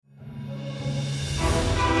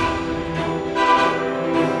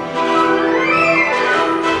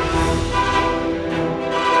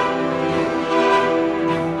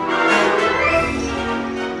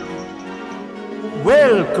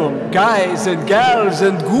guys and gals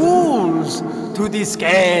and ghouls to the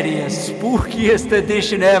scariest, spookiest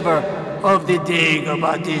edition ever of the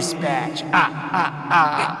Dagobah Dispatch.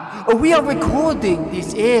 We are recording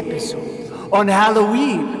this episode on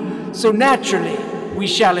Halloween, so naturally we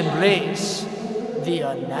shall embrace the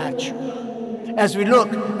unnatural as we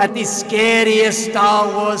look at the scariest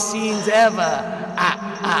Star Wars scenes ever.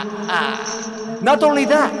 Not only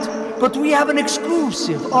that, but we have an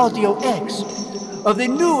exclusive audio excerpt of the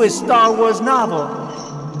newest Star Wars novel,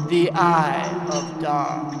 The Eye of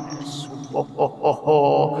Darkness.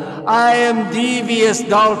 I am Devious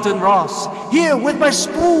Dalton Ross, here with my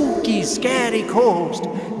spooky, scary co-host,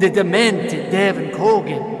 the demented Devin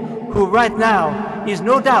Cogan, who right now is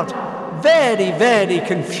no doubt very, very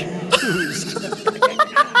confused.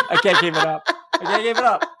 I can't keep it up.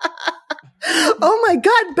 Oh my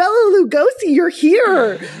God, Bella Lugosi, you're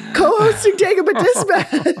here, co-hosting Dagobah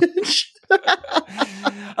Dispatch. I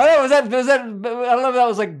don't know, was that? I don't know if that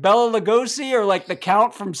was like Bella Lugosi or like the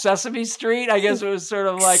Count from Sesame Street. I guess it was sort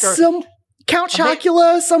of like some Count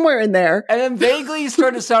Chocula somewhere in there. And then vaguely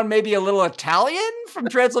started to sound maybe a little Italian from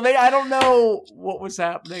Transylvania. I don't know what was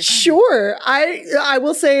happening. Sure. I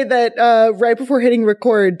will say that right before hitting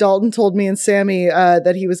record, Dalton told me and Sammy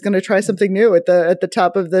that he was going to try something new at the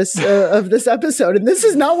top of this episode, and this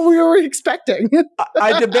is not what we were expecting.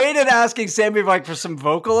 I debated asking Sammy for some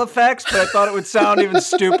vocal effects, but I thought it would sound even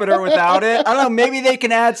stupider without it. I don't know. Maybe they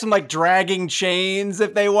can add some like dragging chains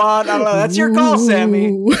if they want. I don't know. That's your call,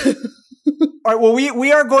 Sammy. All right, well,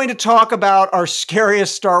 we are going to talk about our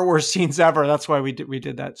scariest Star Wars scenes ever. That's why we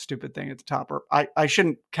did that stupid thing at the top. Or I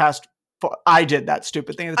shouldn't cast. I did that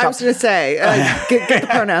stupid thing at the top. I was going to say, get the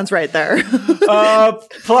pronouns right there.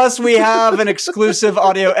 Plus, we have an exclusive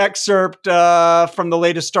audio excerpt from the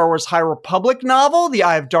latest Star Wars High Republic novel, The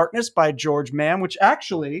Eye of Darkness by George Mann, which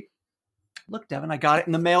actually, look, Devin, I got it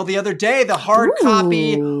in the mail the other day. The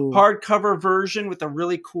hardcover version with a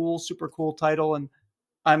really cool, super cool title. And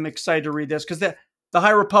I'm excited to read this because the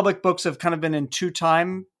High Republic books have kind of been in two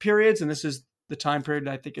time periods, and this is the time period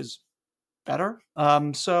I think is better.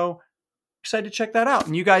 So excited to check that out.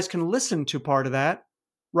 And you guys can listen to part of that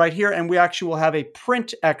right here. And we actually will have a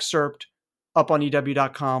print excerpt up on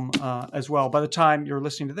EW.com as well. By the time you're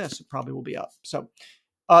listening to this, it probably will be up. So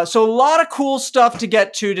a lot of cool stuff to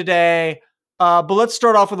get to today. But let's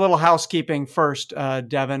start off with a little housekeeping first,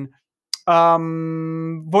 Devin.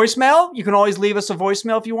 Voicemail, you can always leave us a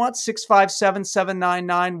voicemail if you want,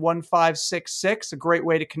 657-799-1566. A great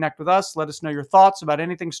way to connect with us. Let us know your thoughts about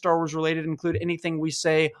anything Star Wars related, include anything we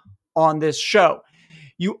say on this show.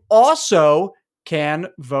 You also can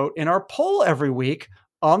vote in our poll every week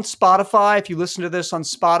on Spotify. If you listen to this on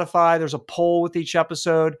Spotify, there's a poll with each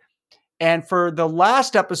episode. And for the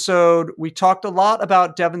last episode, we talked a lot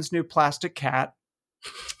about Devin's new plastic cat.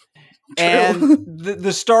 True. And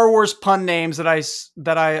the Star Wars pun names that I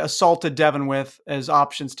assaulted Devin with as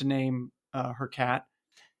options to name her cat,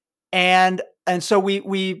 and so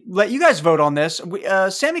we let you guys vote on this.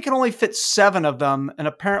 Sammy can only fit 7 of them, and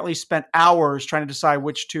apparently spent hours trying to decide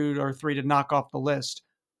which 2 or 3 to knock off the list.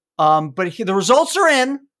 But the results are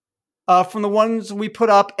in from the ones we put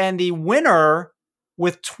up, and the winner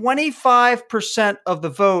with 25% of the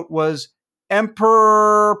vote was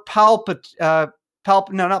Emperor Palpatine.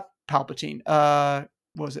 Palpatine. What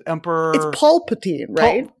was it? Emperor. It's Palpatine,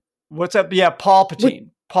 right? What's up? Yeah,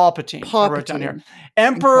 Palpatine. Palpatine. I wrote down here.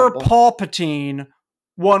 Emperor Palpatine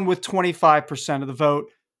won with 25% of the vote.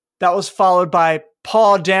 That was followed by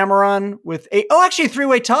Paul Dameron with a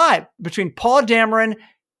three-way tie between Paul Dameron,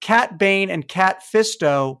 Cat Bane, and Cat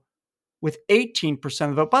Fisto with 18%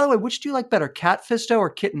 of the vote. By the way, which do you like better, Cat Fisto or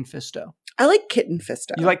Kitten Fisto? I like Kitten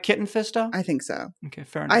Fisto. You like Kitten Fisto? I think so. Okay,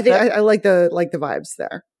 fair enough. I think I like the vibes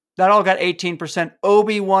there. That all got 18%.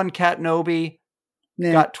 Obi-Wan Kenobi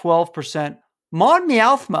got 12%. Mon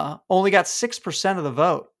Mothma only got 6% of the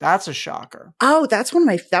vote. That's a shocker. Oh, that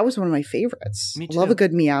was one of my favorites. Me too. Love a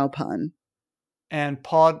good meow pun. And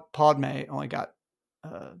Padme only got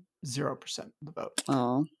 0% of the vote.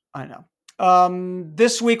 Oh, I know.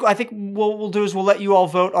 This week, I think what we'll do is we'll let you all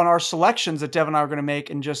vote on our selections that Devin and I are going to make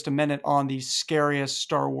in just a minute on the scariest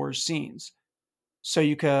Star Wars scenes. So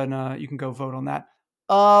you can go vote on that.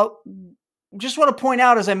 Just want to point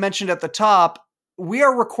out, as I mentioned at the top, we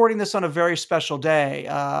are recording this on a very special day,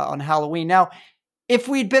 on Halloween. Now, if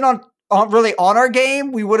we'd been on our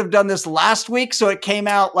game, we would have done this last week. So it came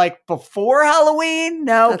out like before Halloween.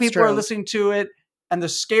 Now people are listening to it and the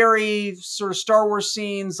scary sort of Star Wars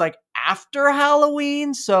scenes like after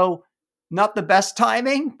Halloween. So not the best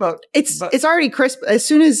timing, but it's already Christmas. As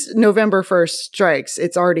soon as November 1st strikes,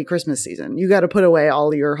 it's already Christmas season. You got to put away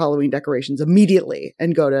all your Halloween decorations immediately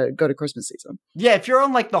and go to Christmas season. Yeah, if you're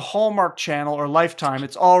on like the Hallmark Channel or Lifetime,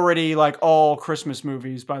 it's already like all Christmas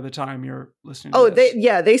movies by the time you're listening to this.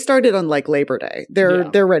 They started on like Labor Day.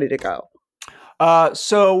 They're ready to go.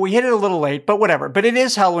 So we hit it a little late, but whatever. But it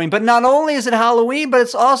is Halloween. But not only is it Halloween, but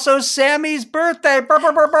it's also Sammy's birthday. Burr,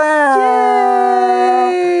 burr, burr,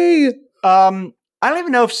 burr. Yay! I don't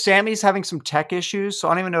even know if Sammy's having some tech issues, so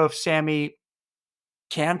I don't even know if Sammy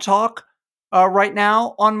can talk right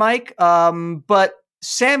now on mic. But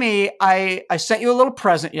Sammy, I sent you a little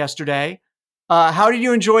present yesterday. How did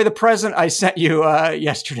you enjoy the present I sent you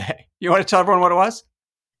yesterday? You want to tell everyone what it was?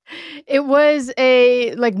 It was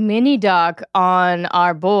a like mini doc on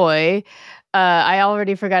our boy. I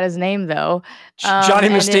already forgot his name though. Johnny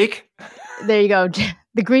Mystique. There you go.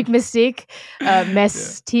 The Greek Mystique,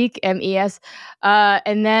 Mestique, M-E-S.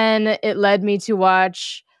 And then it led me to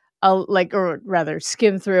watch or rather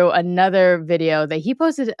skim through another video that he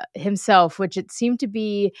posted himself, which it seemed to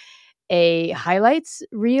be a highlights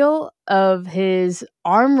reel of his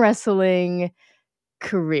arm wrestling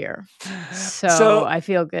career. So I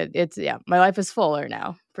feel good. My life is fuller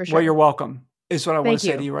now, for sure. Well, you're welcome, is what I want to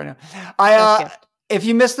say to you right now. If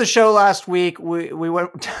you missed the show last week, we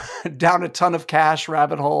went down a ton of cash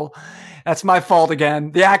rabbit hole. That's my fault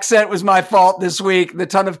again. The accent was my fault this week. The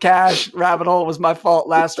ton of cash rabbit hole was my fault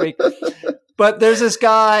last week. But there's this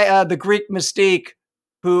guy, the Greek Mystique,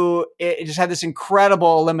 who just had this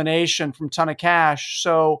incredible elimination from Ton of Cash.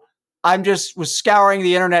 So was scouring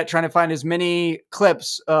the internet trying to find as many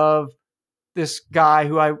clips of this guy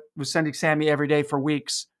who I was sending Sammy every day for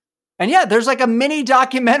weeks. And yeah, there's like a mini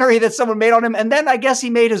documentary that someone made on him. And then I guess he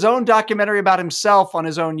made his own documentary about himself on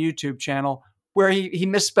his own YouTube channel where he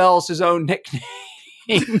misspells his own nickname.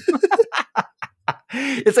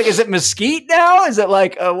 It's like, is it Mesquite now? Is it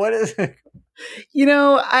like, what is it? You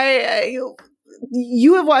know,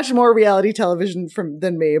 you have watched more reality television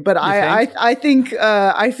than me, but I think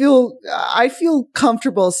I feel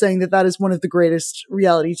comfortable saying that is one of the greatest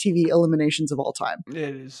reality TV eliminations of all time.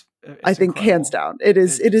 It is. I think incredible. Hands down, it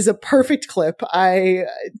is a perfect clip. I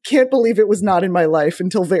can't believe it was not in my life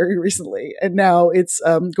until very recently, and now it's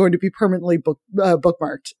going to be permanently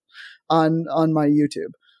bookmarked on my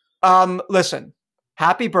YouTube. Listen.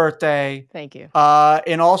 Happy birthday. Thank you.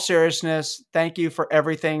 In all seriousness, thank you for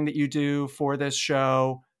everything that you do for this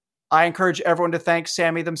show. I encourage everyone to thank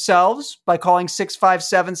Sammy themselves by calling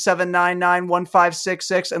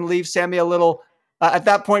 657-799-1566 and leave Sammy a little, at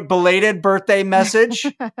that point, belated birthday message.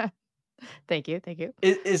 Thank you. Thank you.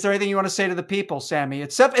 Is there anything you want to say to the people, Sammy?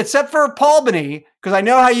 Except for Paulbany, because I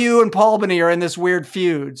know how you and Paulbany are in this weird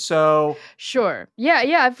feud. So sure.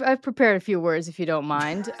 Yeah. I've prepared a few words if you don't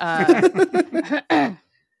mind.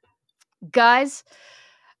 Guys,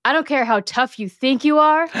 I don't care how tough you think you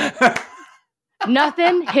are.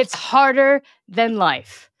 Nothing hits harder than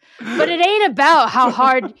life. But it ain't about how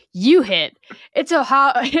hard you hit. It's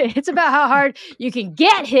about how hard you can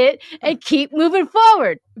get hit and keep moving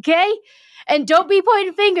forward. Okay? And don't be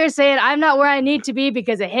pointing fingers saying I'm not where I need to be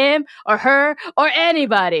because of him or her or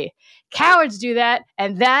anybody. Cowards do that,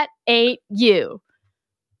 and that ain't you.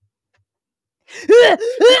 No, I'm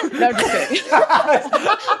just kidding.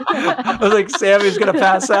 I was like, Sammy's going to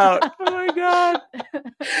pass out. Oh, my God.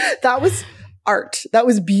 That was art. That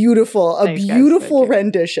was beautiful. Thanks, beautiful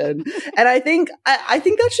rendition. And I think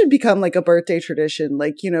that should become like a birthday tradition.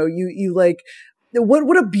 Like, you know, you like,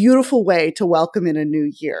 what a beautiful way to welcome in a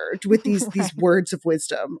new year with these words of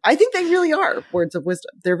wisdom. I think they really are words of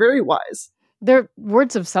wisdom. They're very wise. They're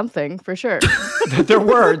words of something for sure. They're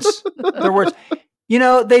words. They're words. You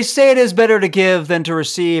know, they say it is better to give than to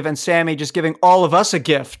receive, and Sammy just giving all of us a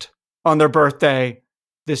gift on their birthday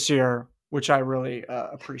this year, which I really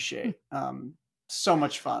appreciate. So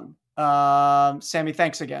much fun. Sammy,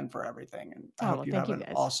 thanks again for everything. And I hope you have an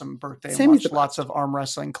awesome birthday and watch lots of arm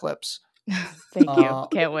wrestling clips. Thank you.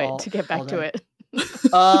 Can't wait to get back to it.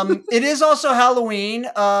 It is also Halloween.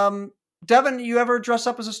 Devin, you ever dress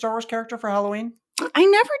up as a Star Wars character for Halloween? I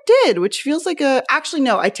never did, which feels like actually,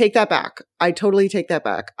 no, I take that back. I totally take that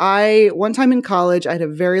back. One time in college, I had a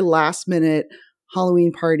very last minute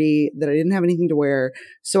Halloween party that I didn't have anything to wear.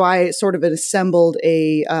 So I sort of assembled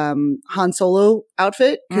a Han Solo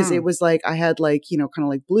outfit because it was like, I had like, you know, kind of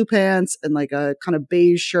like blue pants and like a kind of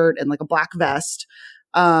beige shirt and like a black vest.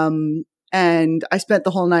 And I spent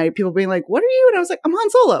the whole night people being like, what are you? And I was like, I'm Han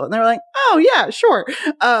Solo. And they're like, oh yeah, sure.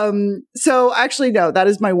 So actually, no, that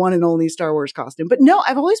is my one and only Star Wars costume. But no,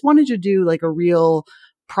 I've always wanted to do like a real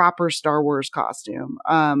proper Star Wars costume.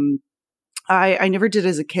 I never did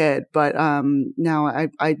as a kid, but now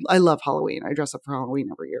I love Halloween. I dress up for Halloween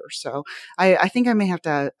every year. So I think I may have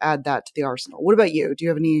to add that to the arsenal. What about you? Do you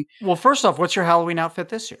have any? Well, first off, what's your Halloween outfit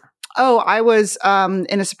this year? Oh, I was,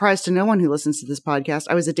 in a surprise to no one who listens to this podcast,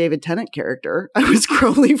 I was a David Tennant character. I was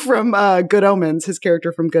Crowley from Good Omens, his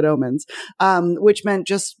character from Good Omens, which meant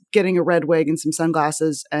just getting a red wig and some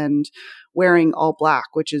sunglasses and wearing all black,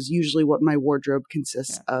 which is usually what my wardrobe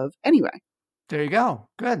consists of anyway. There you go.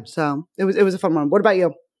 Good. So it was a fun one. What about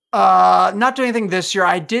you? Not doing anything this year.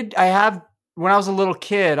 When I was a little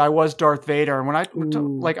kid, I was Darth Vader. And when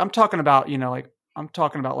I'm talking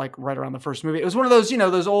about like right around the first movie. It was one of those,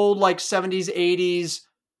 those old like 70s, 80s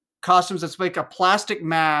costumes that's like a plastic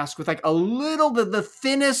mask with like a little, the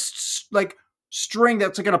thinnest like string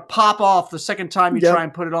that's going to pop off the second time you try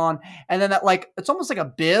and put it on. And then that like, it's almost like a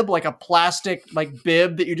bib, like a plastic like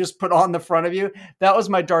bib that you just put on the front of you. That was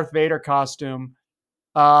my Darth Vader costume.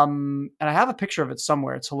 And I have a picture of it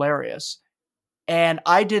somewhere. It's hilarious. And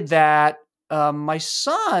I did that. My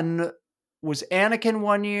son was Anakin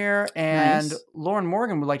one year, and Lauren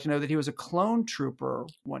Morgan would like to know that he was a clone trooper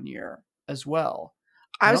one year as well.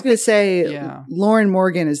 I was going to say, Lauren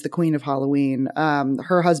Morgan is the queen of Halloween.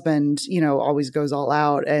 Her husband, always goes all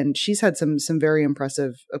out, and she's had some very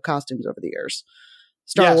impressive costumes over the years.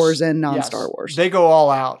 Star Wars and non-Star Wars. They go all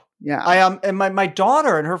out. Yeah. And my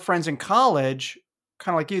daughter and her friends in college,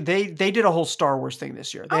 kind of like you, they did a whole Star Wars thing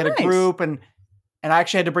this year. They had a group, and I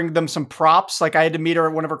actually had to bring them some props. Like I had to meet her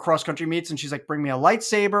at one of her cross-country meets, and she's like, bring me a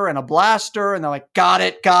lightsaber and a blaster. And they're like, got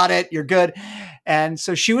it. You're good. And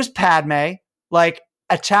so she was Padme, like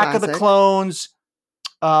Attack of the Clones,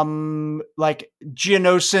 like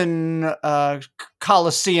Geonosian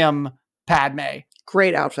Coliseum Padme.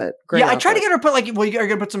 Great outfit. I tried to get her to put like, well, are you going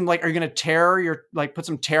to put some like, are you going to tear your, like put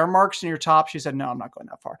some tear marks in your top? She said, no, I'm not going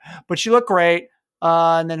that far. But she looked great.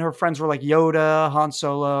 And then her friends were like Yoda, Han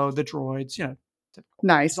Solo, the droids,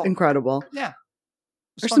 Nice. Incredible. Yeah.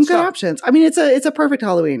 There's some good options. I mean, it's a perfect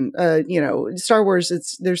Halloween. Star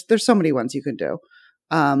Wars, there's so many ones you can do.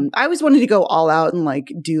 I always wanted to go all out and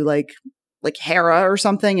like do like Hera or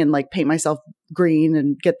something and like paint myself green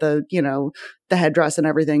and get the headdress and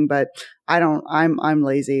everything. But I'm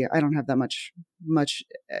lazy. I don't have that much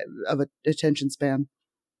of an attention span.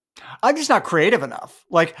 I'm just not creative enough.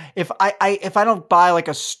 Like if I don't buy like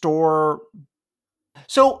a store.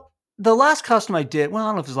 So the last custom I did, well, I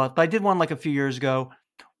don't know if it's last, but I did one like a few years ago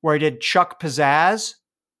where I did Chuck Pizzazz,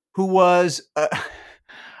 who was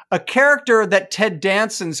a character that Ted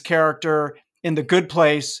Danson's character in The Good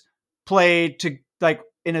Place played to like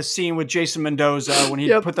in a scene with Jason Mendoza when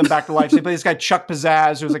he put them back to life. So he played this guy Chuck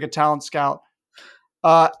Pizzazz, who was like a talent scout.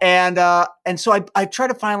 And so I tried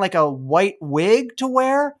to find like a white wig to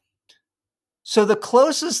wear. So the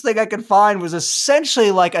closest thing I could find was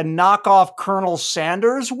essentially like a knockoff Colonel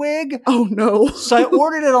Sanders wig. Oh no. So I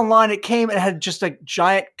ordered it online. It came and it had just like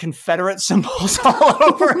giant Confederate symbols all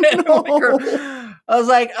over it. No. I was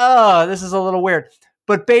like, oh, this is a little weird.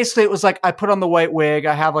 But basically it was like, I put on the white wig.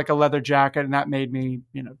 I have like a leather jacket, and that made me,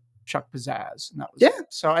 Chuck Pizzazz. And that was it.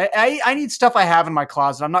 So I need stuff I have in my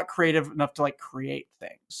closet. I'm not creative enough to like create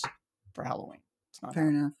things for Halloween. It's not fair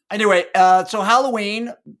enough. Anyway, so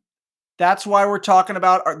Halloween, that's why we're talking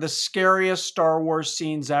about the scariest Star Wars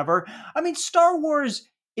scenes ever. I mean, Star Wars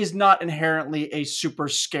is not inherently a super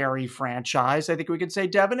scary franchise. I think we could say,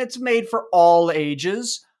 Devin, it's made for all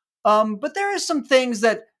ages. But there is some things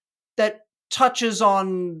that touches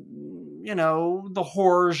on, the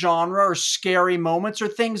horror genre or scary moments or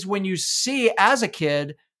things when you see as a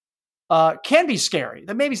kid can be scary.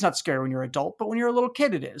 That maybe it's not scary when you're an adult, but when you're a little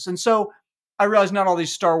kid, it is. And so I realized not all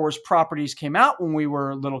these Star Wars properties came out when we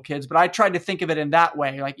were little kids, but I tried to think of it in that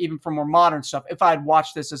way, like even for more modern stuff. If I had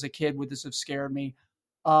watched this as a kid, would this have scared me?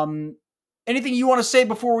 Anything you want to say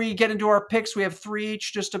before we get into our picks? We have 3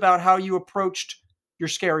 each, just about how you approached your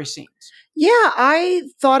scary scenes. Yeah, I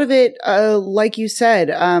thought of it, like you said,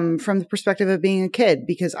 from the perspective of being a kid,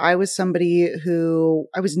 because I was somebody who,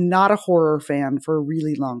 I was not a horror fan for a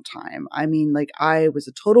really long time. I mean, like, I was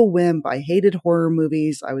a total wimp. I hated horror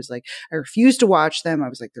movies. I was like, I refused to watch them. I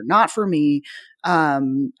was like, they're not for me. I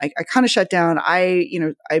kind of shut down.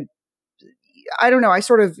 I don't know. I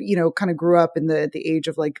sort of, kind of grew up in the age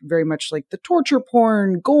of like very much like the torture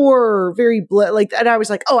porn, gore, very and I was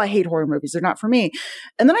like, oh, I hate horror movies. They're not for me.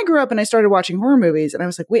 And then I grew up and I started watching horror movies, and I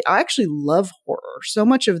was like, wait, I actually love horror. So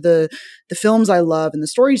much of the films I love and the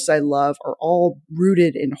stories I love are all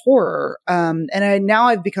rooted in horror. And now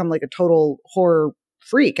I've become like a total horror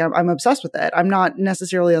freak. I'm obsessed with it. I'm not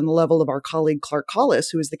necessarily on the level of our colleague Clark Collis,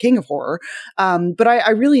 who is the king of horror, but I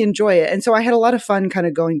really enjoy it. And so I had a lot of fun kind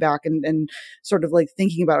of going back and sort of like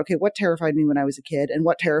thinking about, okay, what terrified me when I was a kid and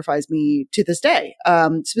what terrifies me to this day,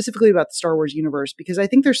 specifically about the Star Wars universe, because I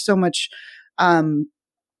think there's so much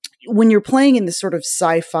when you're playing in this sort of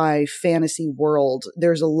sci-fi fantasy world,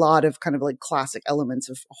 there's a lot of kind of like classic elements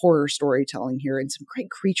of horror storytelling here and some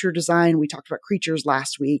great creature design. We talked about creatures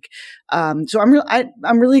last week. So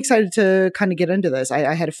I'm really excited to kind of get into this.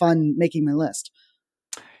 I had fun making my list.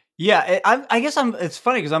 Yeah, I guess it's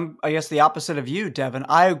funny because I guess the opposite of you, Devin.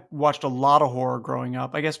 I watched a lot of horror growing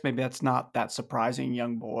up. I guess maybe that's not that surprising.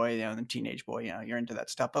 Young boy, and teenage boy, you're into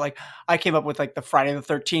that stuff. But like, I came up with like the Friday the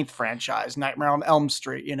 13th franchise, Nightmare on Elm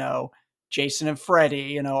Street, Jason and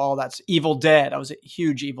Freddy, all that's Evil Dead. I was a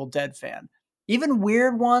huge Evil Dead fan. Even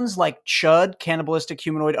weird ones like Chud, Cannibalistic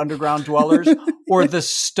Humanoid Underground Dwellers, or The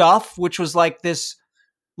Stuff, which was like this,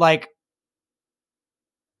 like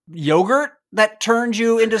yogurt that turned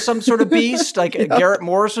you into some sort of beast. Like Garrett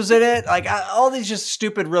Morris was in it. Like all these just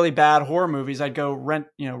stupid, really bad horror movies. I'd go rent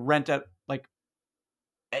at like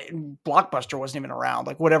Blockbuster wasn't even around,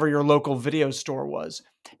 like whatever your local video store was.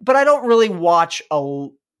 But I don't really watch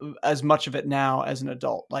as much of it now as an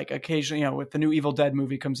adult. Like occasionally, if the new Evil Dead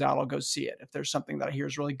movie comes out, I'll go see it. If there's something that I hear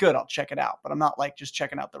is really good, I'll check it out. But I'm not like just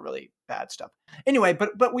checking out the really bad stuff. Anyway,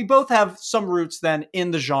 but we both have some roots then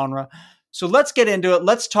in the genre. So let's get into it.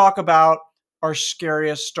 Let's talk about our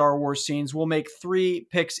scariest Star Wars scenes. We'll make 3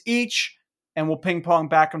 picks each, and we'll ping pong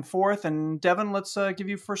back and forth. And Devin, let's give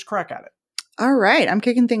you first crack at it. All right. I'm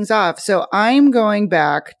kicking things off. So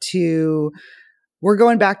we're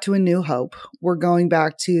going back to A New Hope. We're going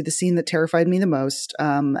back to the scene that terrified me the most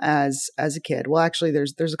as a kid. Well, actually,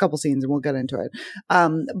 there's a couple scenes and we'll get into it.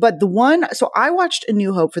 But so I watched A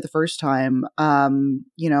New Hope for the first time. I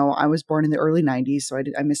was born in the early 90s, so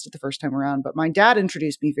I missed it the first time around. But my dad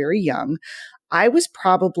introduced me very young. I was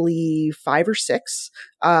probably 5 or 6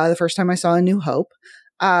 the first time I saw A New Hope.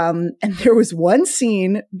 And there was one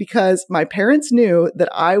scene because my parents knew that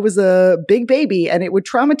I was a big baby and it would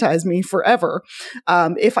traumatize me forever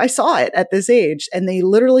if I saw it at this age. And they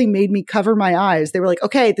literally made me cover my eyes. They were like,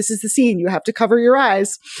 okay, this is the scene. You have to cover your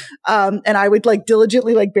eyes. And I would like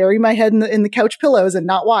diligently like bury my head in the couch pillows and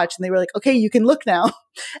not watch. And they were like, okay, you can look now.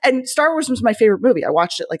 And Star Wars was my favorite movie. I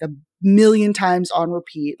watched it like a million times on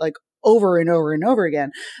repeat, like over and over and over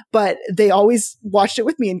again. But they always watched it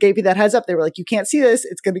with me and gave me that heads up. They were like, you can't see this.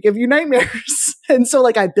 It's going to give you nightmares. And so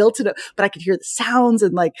like I built it up, but I could hear the sounds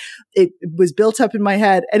and like it was built up in my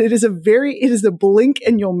head. And it is a blink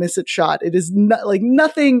and you'll miss it shot. It is not like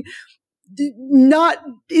nothing, not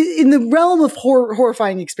in the realm of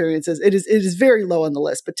horrifying experiences. It is very low on the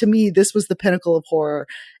list. But to me, this was the pinnacle of horror.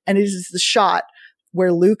 And it is the shot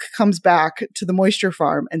where Luke comes back to the moisture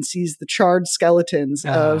farm and sees the charred skeletons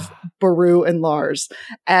of Beru and Lars.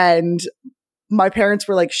 And my parents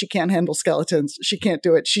were like, she can't handle skeletons. She can't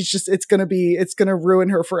do it. It's going to ruin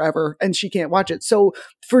her forever. And she can't watch it. So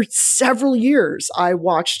for several years, I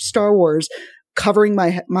watched Star Wars covering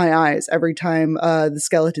my eyes every time the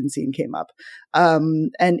skeleton scene came up.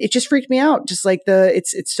 And it just freaked me out. Just like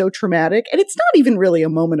it's so traumatic. And it's not even really a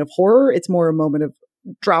moment of horror. It's more a moment of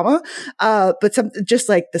drama, but just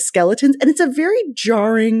like the skeletons. And it's a very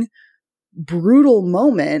jarring, brutal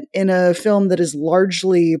moment in a film that is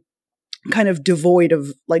largely kind of devoid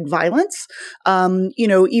of like violence.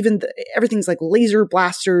 Everything's like laser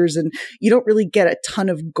blasters and you don't really get a ton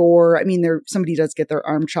of gore. I mean, somebody does get their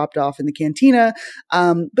arm chopped off in the cantina.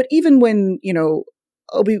 But even when,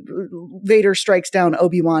 Vader strikes down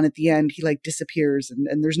Obi-Wan at the end, he like disappears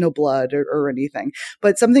and there's no blood or anything.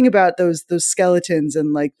 But something about those skeletons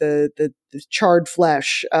and like the charred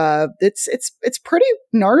flesh, it's pretty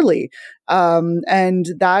gnarly. And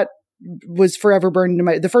that was forever burned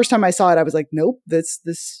into the first time I saw it, I was like, nope, this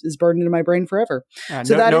is burned into my brain forever.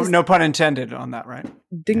 No pun intended on that, right?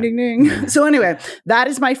 Ding, ding, ding. So anyway, that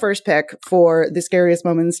is my first pick for the scariest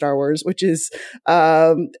moment in Star Wars, which is,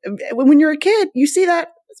 when you're a kid, you see that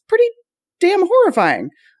it's pretty damn horrifying.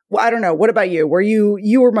 Well, I don't know. What about you?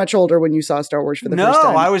 You were much older when you saw Star Wars for the first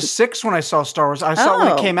time? No, I was 6 when I saw Star Wars. I saw it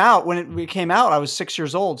when it came out. When it came out, I was 6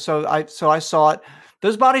 years old. So I saw it.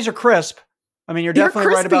 Those bodies are crisp. I mean, you're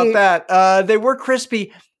definitely right about that. They were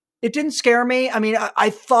crispy. It didn't scare me. I mean, I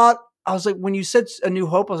thought, I was like, when you said A New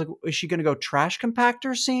Hope, I was like, is she going to go trash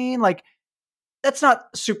compactor scene? Like, that's not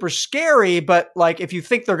super scary, but like, if you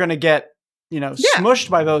think they're going to get, smushed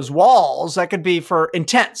by those walls, that could be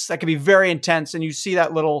intense. That could be very intense. And you see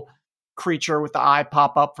that little creature with the eye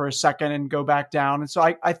pop up for a second and go back down. And so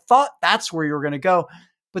I thought that's where you were going to go.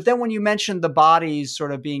 But then when you mentioned the bodies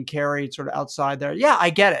sort of being carried sort of outside there, yeah,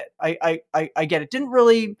 I get it. I get it. Didn't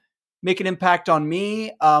really make an impact on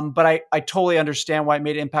me, but I totally understand why it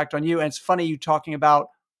made an impact on you. And it's funny you talking about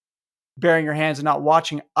burying your hands and not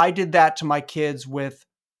watching. I did that to my kids with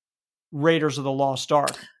Raiders of the Lost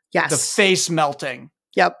Ark. Yes. The face melting.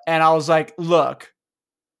 Yep. And I was like, look,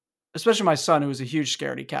 especially my son, who was a huge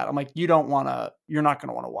scaredy cat. I'm like, you're not going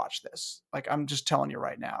to want to watch this. Like, I'm just telling you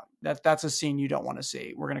right now, that's a scene you don't want to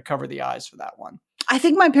see. We're going to cover the eyes for that one. I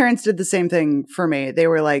think my parents did the same thing for me. They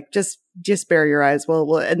were like, just bury your eyes.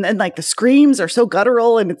 Well, and then like the screams are so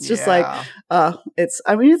guttural, and it's just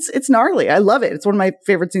it's gnarly. I love it. It's one of my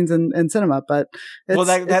favorite scenes in cinema. But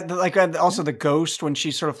also the ghost when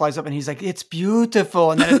she sort of flies up and he's like, it's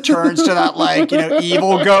beautiful, and then it turns to that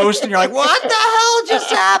evil ghost, and you're like, what the hell just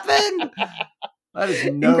happened? That is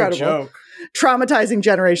no incredible joke. Traumatizing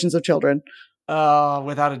generations of children.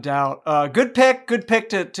 Without a doubt. Good pick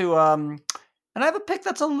to and I have a pick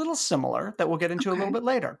that's a little similar that we'll get into a little bit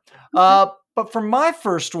later. But for my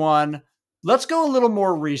first one, let's go a little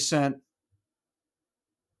more recent.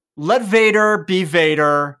 Let Vader be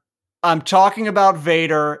Vader. I'm talking about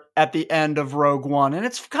Vader at the end of Rogue One. And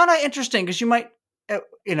it's kind of interesting because you might,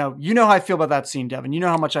 you know how I feel about that scene, Devin. You know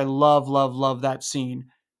how much I love, love, love that scene.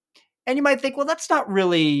 And you might think, well, that's not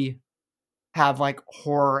really have like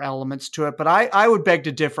horror elements to it, but I would beg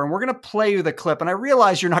to differ. And we're going to play you the clip, and I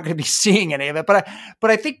realize you're not going to be seeing any of it, but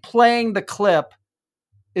I think playing the clip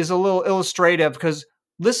is a little illustrative because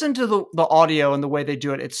listen to the audio and the way they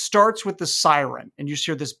do it. It starts with the siren, and you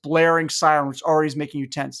hear this blaring siren, which already is making you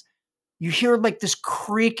tense. You hear like this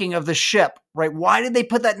creaking of the ship, right? Why did they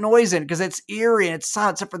put that noise in? Because it's eerie and it's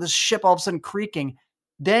silent, except for this ship all of a sudden creaking.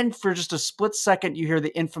 Then for just a split second, you hear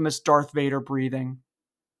the infamous Darth Vader breathing.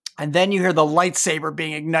 And then you hear the lightsaber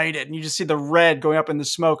being ignited, and you just see the red going up in the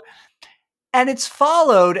smoke. And it's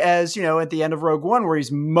followed as, at the end of Rogue One, where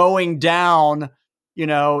he's mowing down,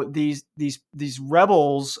 these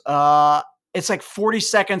rebels. It's like 40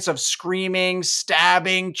 seconds of screaming,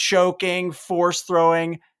 stabbing, choking, force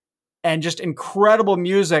throwing, and just incredible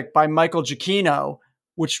music by Michael Giacchino,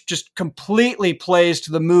 which just completely plays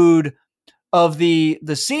to the mood of the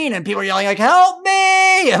scene. And people are yelling like, help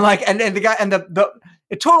me. And and the guy, and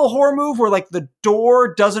a total horror move where like the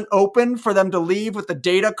door doesn't open for them to leave with the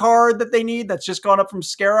data card that they need that's just gone up from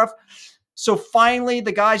Scarif. So finally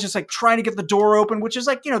the guy's just like trying to get the door open, which is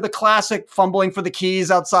like, the classic fumbling for the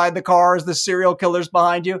keys outside the cars, the serial killer's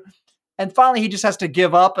behind you. And finally he just has to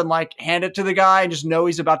give up and like hand it to the guy and just know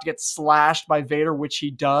he's about to get slashed by Vader, which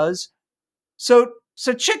he does. So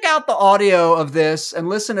check out the audio of this and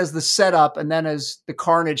listen as the setup and then as the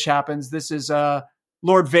carnage happens. This is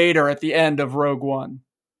Lord Vader at the end of Rogue One.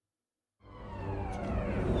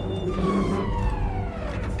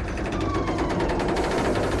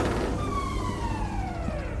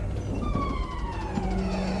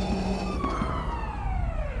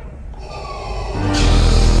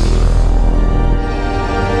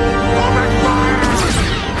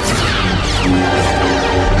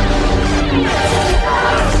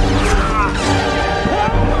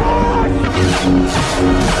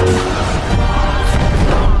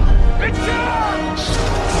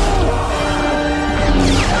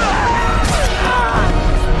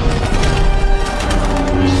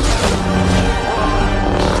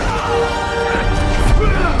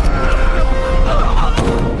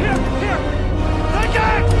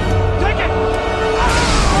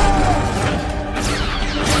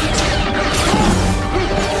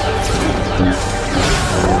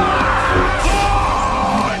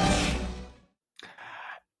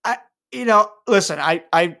 Listen,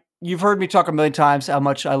 you've heard me talk a million times how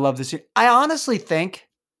much I love this scene. I honestly think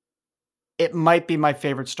it might be my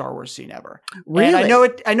favorite Star Wars scene ever. Really? And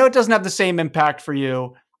I know it doesn't have the same impact for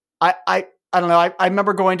you. I don't know. I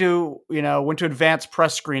remember went to advanced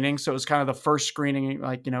press screening. So it was kind of the first screening,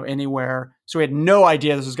 anywhere. So we had no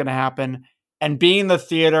idea this was going to happen. And being in the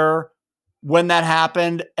theater when that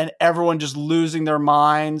happened and everyone just losing their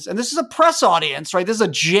minds. And this is a press audience, right? This is a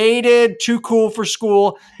jaded, too cool for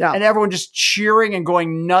school. Yeah. And everyone just cheering and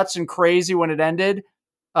going nuts and crazy when it ended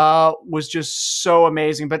was just so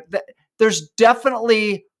amazing. But there's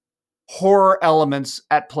definitely horror elements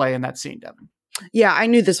at play in that scene, Devin. Yeah, I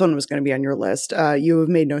knew this one was going to be on your list. You have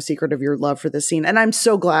made no secret of your love for this scene. And I'm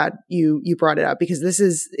so glad you brought it up because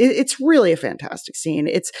it's really a fantastic scene.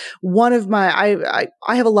 It's one of I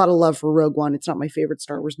have a lot of love for Rogue One. It's not my favorite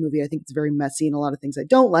Star Wars movie. I think it's very messy and a lot of things I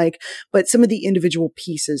don't like, but some of the individual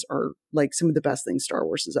pieces are like some of the best things Star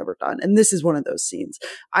Wars has ever done. And this is one of those scenes.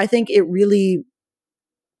 I think it really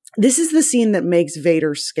this is the scene that makes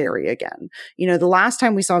Vader scary again. The last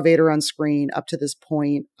time we saw Vader on screen up to this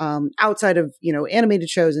point, outside of, animated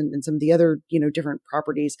shows and some of the other, different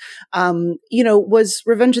properties, was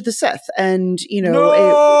Revenge of the Sith. And, no!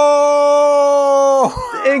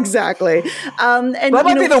 Exactly. And that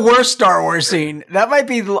might be the worst Star Wars scene. That might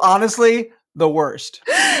be, honestly, the worst.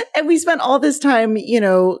 And we spent all this time,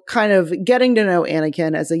 kind of getting to know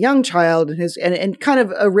Anakin as a young child and kind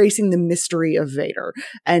of erasing the mystery of Vader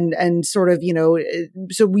and sort of,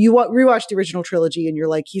 so you rewatch the original trilogy and you're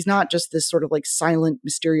like, he's not just this sort of like silent,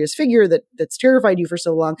 mysterious figure that's terrified you for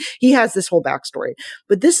so long. He has this whole backstory.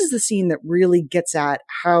 But this is the scene that really gets at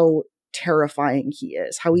how terrifying he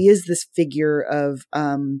is, how he is this figure of,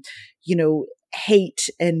 hate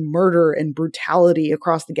and murder and brutality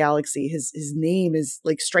across the galaxy. His name is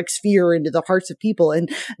like strikes fear into the hearts of people. And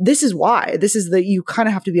this is why. This is that you kind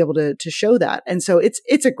of have to be able to show that. And so it's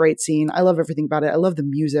a great scene. I love everything about it. I love the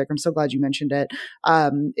music. I'm so glad you mentioned it.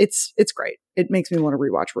 It's great. It makes me want to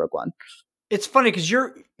rewatch Rogue One. It's funny because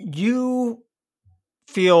you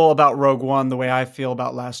feel about Rogue One the way I feel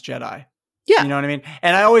about Last Jedi. Yeah. You know what I mean?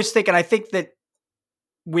 And I think that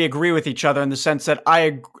we agree with each other in the sense that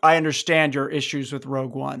I understand your issues with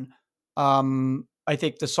Rogue One. I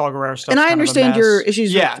think the Saw Gerrera stuff, and I understand your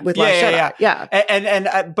issues with Last Jedi. Yeah.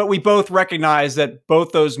 And but we both recognize that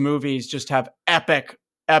both those movies just have epic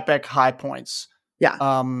high points. Yeah.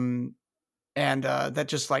 And that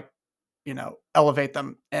just elevate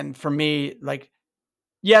them. And for me,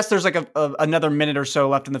 yes, there's another minute or so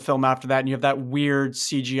left in the film after that, and you have that weird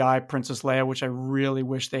CGI Princess Leia, which I really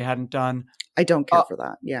wish they hadn't done. I don't care for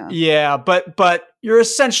that. Yeah. Yeah, but you're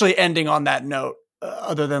essentially ending on that note,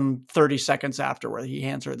 other than 30 seconds after where he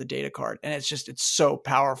hands her the data card. And it's so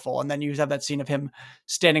powerful. And then you have that scene of him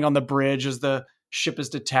standing on the bridge as the ship is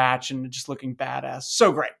detached and just looking badass.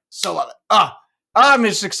 So great. So love it. I'm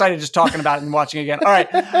just excited just talking about it and watching again. All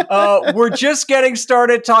right. We're just getting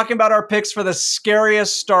started talking about our picks for the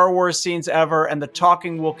scariest Star Wars scenes ever, and the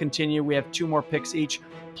talking will continue. We have 2 more picks each.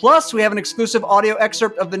 Plus, we have an exclusive audio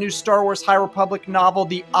excerpt of the new Star Wars High Republic novel,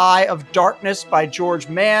 The Eye of Darkness by George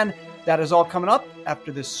Mann. That is all coming up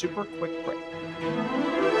after this super quick break.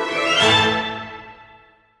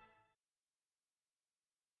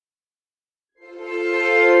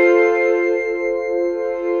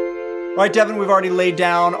 All right, Devin, we've already laid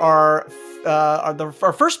down our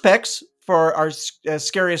first picks for our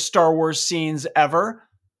scariest Star Wars scenes ever.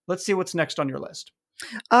 Let's see what's next on your list.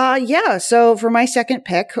 Yeah. So for my second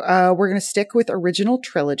pick, we're going to stick with original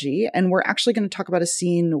trilogy, and we're actually going to talk about a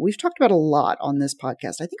scene we've talked about a lot on this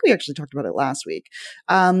podcast. I think we actually talked about it last week.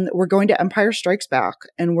 We're going to Empire Strikes Back,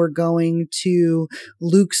 and we're going to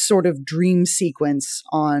Luke's sort of dream sequence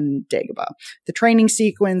on Dagobah. The training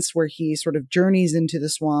sequence where he sort of journeys into the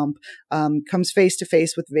swamp, comes face to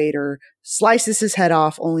face with Vader, slices his head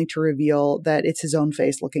off only to reveal that it's his own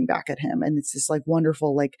face looking back at him. And it's this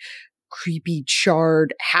wonderful, creepy,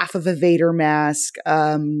 charred, half of a Vader mask,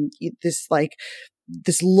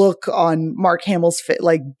 this look on Mark Hamill's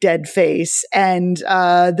dead face. And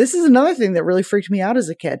this is another thing that really freaked me out as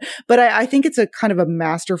a kid. But I think it's a kind of a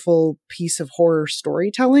masterful piece of horror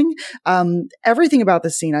storytelling. Everything about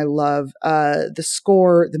the scene I love. The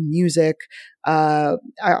score, the music. I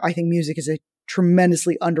think music is a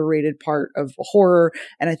tremendously underrated part of horror,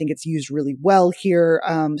 and I think it's used really well here.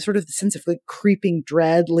 Sort of the sense of creeping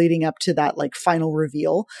dread leading up to that final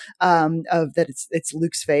reveal of that it's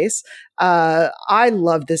Luke's face. I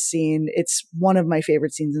love this scene. It's one of my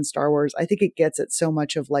favorite scenes in Star Wars. I think it gets at so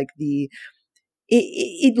much of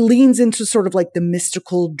it leans into sort of the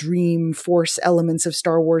mystical dream force elements of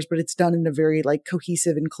Star Wars, but it's done in a very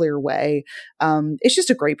cohesive and clear way. It's just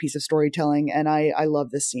a great piece of storytelling, and I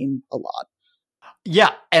love this scene a lot.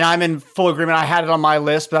 Yeah, and I'm in full agreement. I had it on my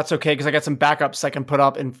list, but that's okay because I got some backups I can put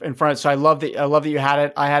up in front of it. So I love that you had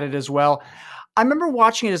it. I had it as well. I remember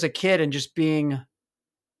watching it as a kid and just being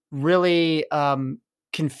really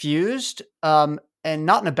confused, and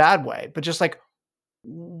not in a bad way, but just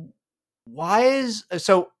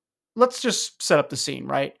so let's just set up the scene,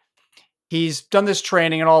 right? He's done this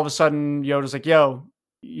training and all of a sudden Yoda's like, yo,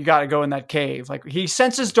 you got to go in that cave. He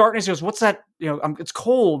senses darkness. He goes, what's that? It's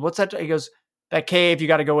cold. What's that? He goes, that cave, you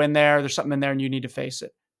got to go in there. There's something in there and you need to face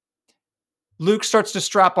it. Luke starts to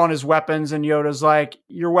strap on his weapons and Yoda's like,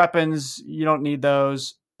 your weapons, you don't need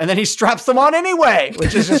those. And then he straps them on anyway,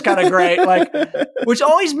 which is just kind of great. Which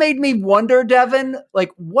always made me wonder, Devin,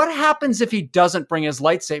 what happens if he doesn't bring his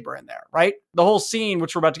lightsaber in there, right? The whole scene,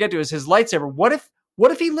 which we're about to get to, is his lightsaber. What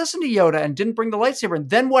if he listened to Yoda and didn't bring the lightsaber? And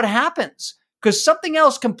then what happens? Because something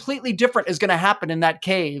else completely different is going to happen in that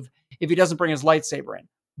cave if he doesn't bring his lightsaber in.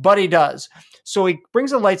 but he does. So he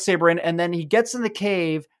brings a lightsaber in, and then he gets in the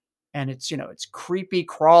cave, and it's, it's creepy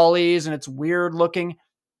crawlies, and it's weird looking,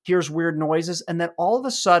 hears weird noises, and then all of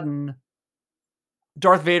a sudden,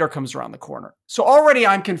 Darth Vader comes around the corner. So already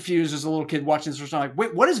I'm confused as a little kid watching this first time, like,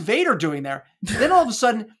 wait, what is Vader doing there? Then all of a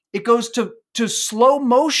sudden it goes to slow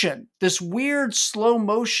motion, this weird slow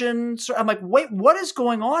motion. So I'm like, wait, what is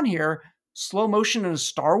going on here? Slow motion in a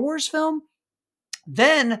Star Wars film?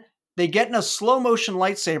 Then they get in a slow motion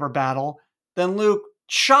lightsaber battle. Then Luke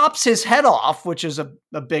chops his head off, which is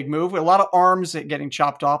a big move. A lot of arms getting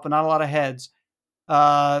chopped off, but not a lot of heads.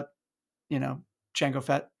 Jango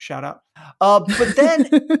Fett, shout out. But then,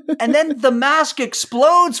 and then the mask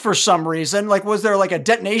explodes for some reason. Like, was there like a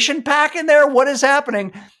detonation pack in there? What is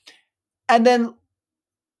happening? And then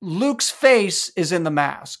Luke's face is in the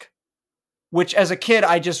mask, which as a kid,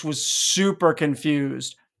 I just was super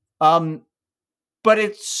confused. But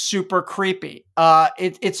it's super creepy.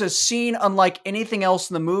 It's a scene unlike anything else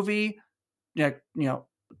in the movie.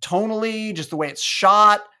 Tonally, just the way it's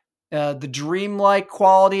shot, the dreamlike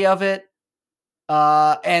quality of it.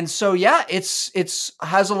 And so, yeah, it's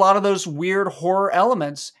has a lot of those weird horror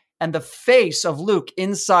elements, and the face of Luke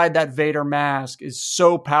inside that Vader mask is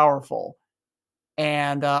so powerful.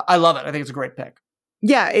 And I love it. I think it's a great pick.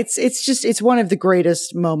 Yeah, it's one of the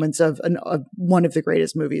greatest moments of one of the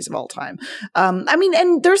greatest movies of all time.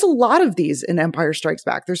 And there's a lot of these in Empire Strikes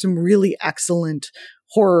Back. There's some really excellent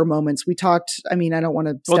horror moments. We talked, I don't want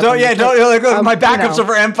to. My backups are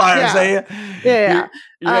for Empires. Yeah.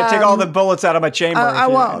 You gotta take all the bullets out of my chamber. I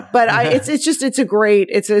won't, but it's a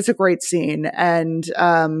great scene. And,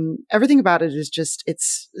 everything about it is just,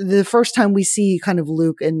 it's the first time we see kind of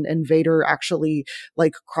Luke and Vader actually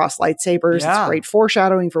like cross lightsabers. Yeah. It's great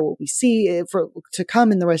foreshadowing for what we see to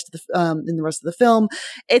come in the rest of the film.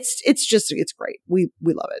 It's great. We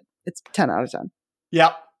love it. It's 10 out of 10.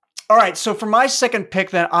 Yep. All right, so for my second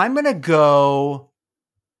pick, then I'm going to go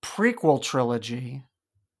prequel trilogy.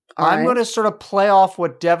 I'm going to sort of play off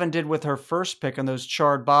what Devin did with her first pick on those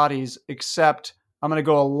charred bodies, except I'm going to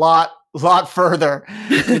go a lot further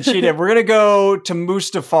than she did. We're going to go to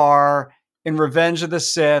Mustafar in Revenge of the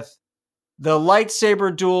Sith, the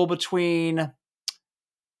lightsaber duel between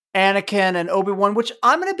Anakin and Obi-Wan, which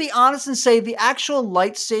I'm going to be honest and say the actual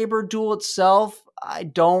lightsaber duel itself, I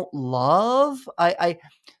don't love.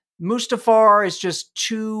 Mustafar is just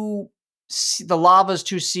the lava's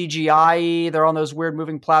too CGI-y. They're on those weird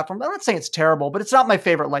moving platforms. I'm not saying it's terrible, but it's not my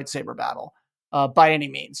favorite lightsaber battle by any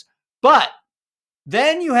means. But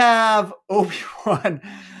then you have Obi-Wan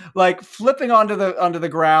like flipping onto the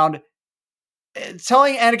ground,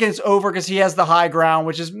 telling Anakin it's over because he has the high ground,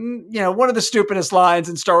 which is, one of the stupidest lines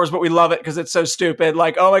in Star Wars, but we love it because it's so stupid.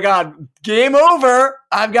 Like, oh my God, game over.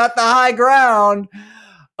 I've got the high ground.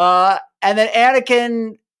 And then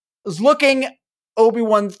Anakin is looking.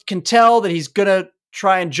 Obi-Wan can tell that he's going to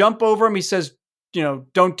try and jump over him. He says,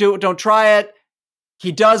 don't do it. Don't try it.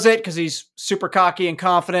 He does it because he's super cocky and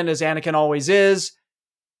confident, as Anakin always is.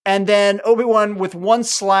 And then Obi-Wan, with one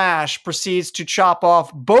slash, proceeds to chop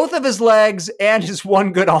off both of his legs and his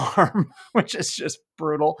one good arm, which is just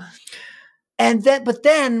brutal. But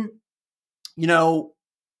then,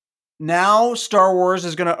 now Star Wars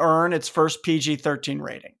is going to earn its first PG-13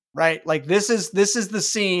 rating. Right? Like this is the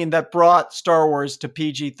scene that brought Star Wars to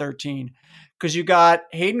PG-13, because you got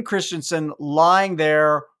Hayden Christensen lying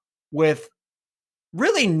there with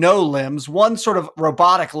really no limbs, one sort of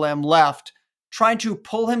robotic limb left, trying to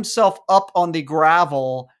pull himself up on the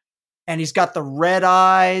gravel. And he's got the red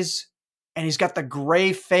eyes and he's got the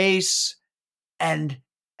gray face and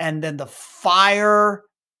then the fire.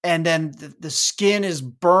 And then the skin is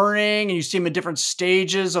burning, and you see him in different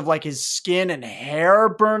stages of like his skin and hair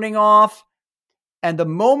burning off. And the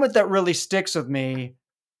moment that really sticks with me,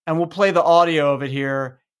 and we'll play the audio of it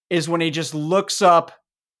here, is when he just looks up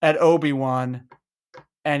at Obi-Wan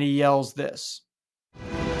and he yells this.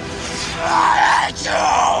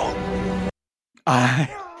 I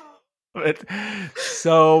love it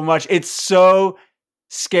so much. It's so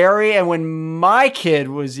scary. And when my kid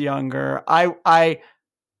was younger, I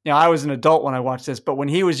was an adult when I watched this, but when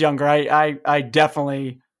he was younger, I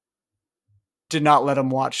definitely did not let him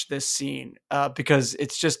watch this scene because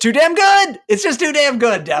it's just too damn good. It's just too damn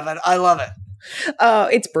good, Devin. I love it.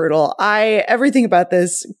 It's brutal. Everything about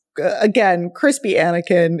this again, crispy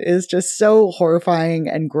Anakin is just so horrifying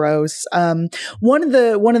and gross. One of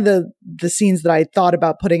the scenes that I thought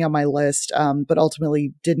about putting on my list, but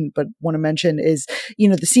ultimately didn't, but want to mention is,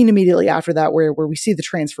 the scene immediately after that where we see the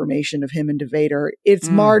transformation of him into Vader. It's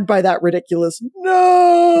marred by that ridiculous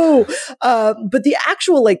no. But the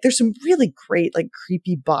actual, like, there's some really great, like,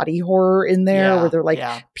 creepy body horror in there where they're like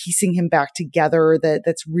piecing him back together.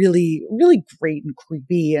 That's really, really great and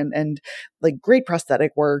creepy and like great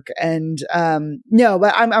prosthetic work. And no,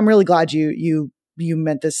 but I'm really glad you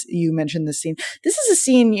meant this. You mentioned this scene. This is a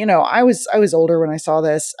scene, I was older when I saw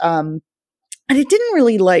this. And it didn't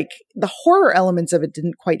really, like, the horror elements of it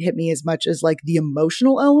didn't quite hit me as much as like the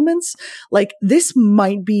emotional elements. Like, this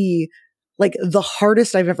might be like the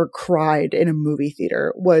hardest I've ever cried in a movie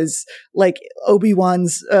theater was like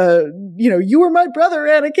Obi-Wan's, you were my brother,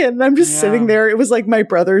 Anakin. And I'm just sitting there. It was like my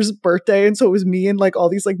brother's birthday. And so it was me and like all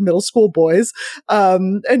these like middle school boys,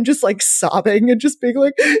 and just like sobbing and just being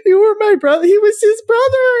like, you were my brother. He was his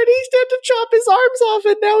brother and he had to chop his arms off.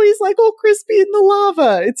 And now he's like all crispy in the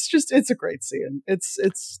lava. It's a great scene. It's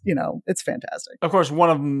fantastic. Of course, one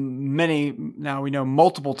of many, now we know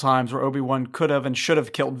multiple times where Obi-Wan could have and should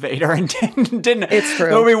have killed Vader and didn't. It's true.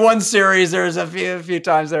 The Obi-Wan series, there's a few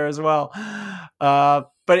times there as well. But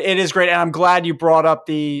it is great. And I'm glad you brought up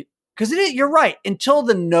because you're right. Until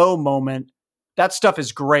the no moment, that stuff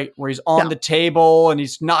is great where he's on the table and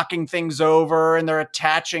he's knocking things over and they're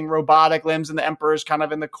attaching robotic limbs and the Emperor's kind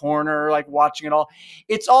of in the corner, like watching it all.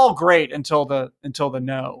 It's all great until the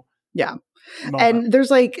no. Yeah. Moment. And there's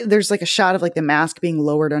like a shot of like the mask being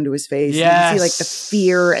lowered onto his face. Yes. And you see like the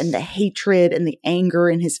fear and the hatred and the anger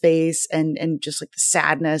in his face and just like the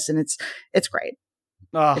sadness. And it's great.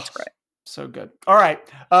 Oh, it's great. So good. All right.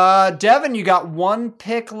 Devin, you got one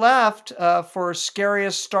pick left for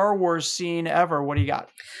scariest Star Wars scene ever. What do you got?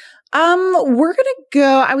 We're going to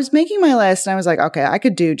go. I was making my list and I was like, okay, I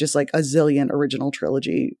could do just like a zillion original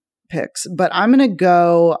trilogy picks, but I'm going to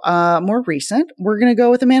go more recent. We're going to go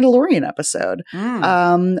with the Mandalorian episode.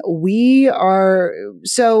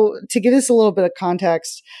 So to give this a little bit of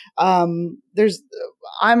context,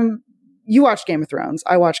 you watched Game of Thrones.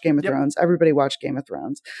 I watched Game of Thrones. Everybody watched Game of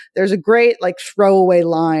Thrones. There's a great like throwaway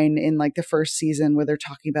line in like the first season where they're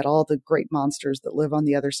talking about all the great monsters that live on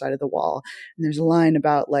the other side of the wall. And there's a line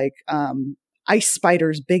about like, ice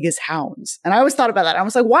spiders big as hounds. And I always thought about that. I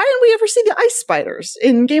was like, why didn't we ever see the ice spiders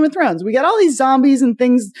in Game of Thrones? We got all these zombies and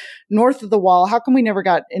things north of the wall. How come we never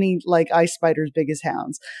got any like ice spiders big as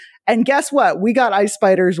hounds? And guess what? We got ice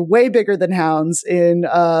spiders way bigger than hounds in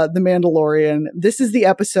The Mandalorian. This is the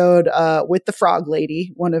episode with the frog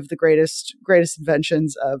lady, one of the greatest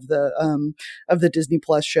inventions of the Disney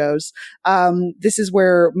Plus shows. This is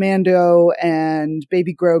where Mando and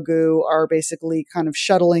baby Grogu are basically kind of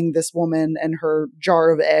shuttling this woman and her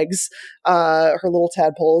jar of eggs, her little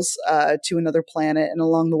tadpoles, to another planet. And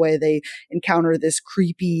along the way, they encounter this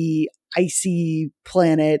creepy icy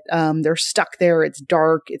planet. They're stuck there. It's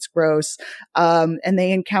dark. It's gross. And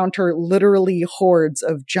they encounter literally hordes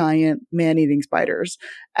of giant man-eating spiders.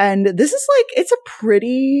 And this is like, it's a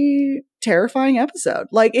pretty terrifying episode.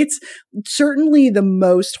 Like, it's certainly the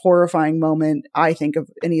most horrifying moment, I think, of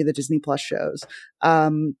any of the Disney Plus shows.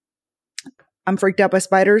 I'm freaked out by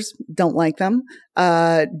spiders. Don't like them.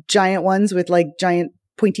 Giant ones with like giant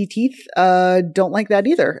pointy teeth, don't like that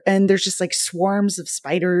either. And there's just like swarms of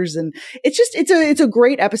spiders, and it's a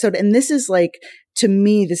great episode. And this is like, to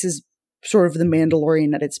me, this is sort of the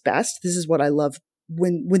Mandalorian at its best. This is what I love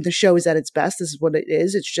when the show is at its best. This is what it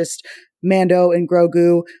is. It's just Mando and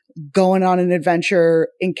Grogu going on an adventure,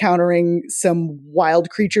 encountering some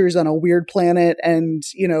wild creatures on a weird planet. And,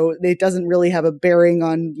 it doesn't really have a bearing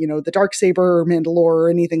on, the Darksaber or Mandalore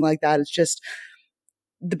or anything like that. It's just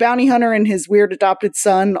the bounty hunter and his weird adopted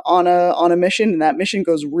son on a mission, and that mission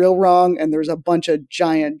goes real wrong, and there's a bunch of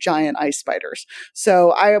giant ice spiders.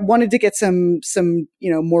 So I wanted to get some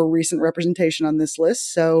more recent representation on this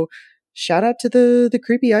list. So shout out to the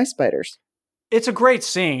creepy ice spiders. It's a great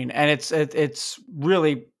scene, and it's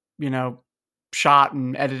really, shot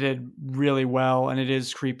and edited really well, and it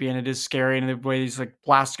is creepy and it is scary, and the way he's like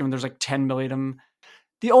blasting them, there's like 10 million of them.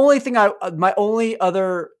 The only thing my only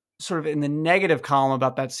other sort of in the negative column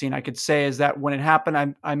about that scene I could say is that when it happened,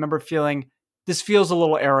 I remember feeling this feels a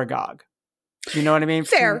little Aragog. You know what I mean?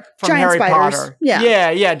 Fair. From giant Harry spiders. Potter.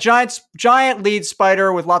 Yeah. Giant lead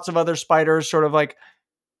spider with lots of other spiders, sort of like,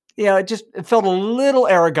 it felt a little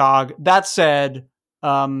Aragog. That said,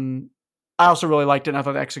 I also really liked it, and I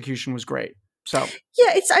thought the execution was great. So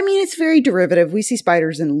yeah, it's very derivative. We see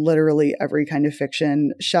spiders in literally every kind of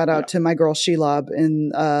fiction. Shout out to my girl Shelob in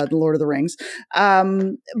The Lord of the Rings.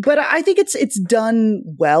 But I think it's done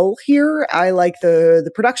well here. I like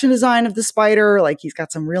the production design of the spider. Like he's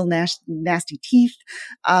got some real nasty teeth.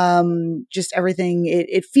 Just everything.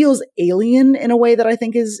 It feels alien in a way that I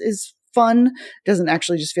think is fun. It doesn't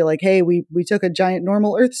actually just feel like, hey, we took a giant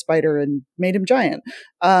normal earth spider and made him giant.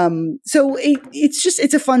 So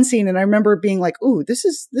it's a fun scene. And I remember being like, ooh, this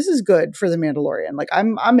is good for the Mandalorian. Like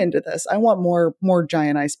I'm into this. I want more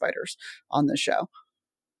giant ice spiders on this show.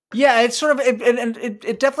 Yeah, it's sort of,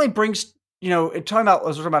 it definitely brings,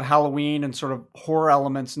 talking about Halloween and sort of horror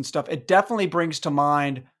elements and stuff. It definitely brings to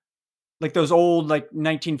mind like those old, like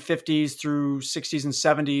 1950s through 60s and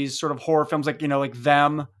 70s sort of horror films, like, like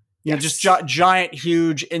Them. Just giant,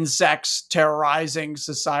 huge insects terrorizing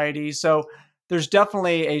society. So there's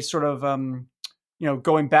definitely a sort of,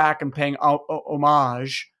 going back and paying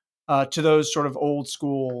homage to those sort of old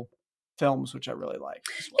school films, which I really like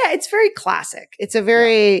as well. Yeah, it's very classic. It's a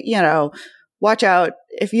very, watch out.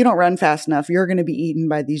 If you don't run fast enough, you're going to be eaten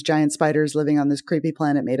by these giant spiders living on this creepy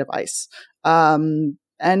planet made of ice. And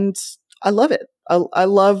I love it. I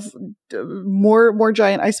love more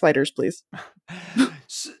giant ice spiders, please.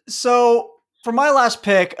 So for my last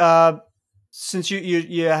pick, since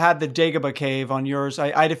you had the Dagobah cave on yours,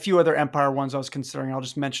 I had a few other Empire ones I was considering. I'll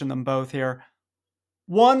just mention them both here.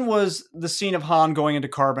 One was the scene of Han going into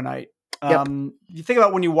carbonite. Yep. You think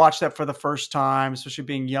about when you watch that for the first time, especially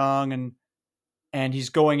being young and he's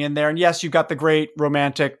going in there. And yes, you've got the great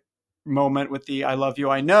romantic moment with the I love you,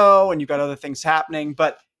 I know, and you've got other things happening.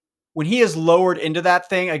 But when he is lowered into that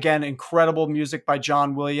thing, again, incredible music by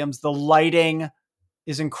John Williams. The lighting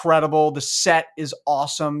is incredible. The set is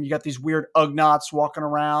awesome. You got these weird Ugnaughts walking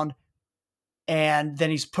around. And then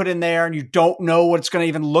he's put in there and you don't know what it's going to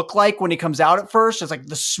even look like when he comes out at first. It's like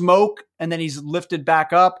the smoke and then he's lifted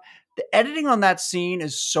back up. The editing on that scene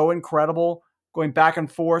is so incredible, going back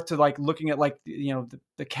and forth to like looking at like,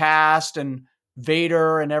 the cast and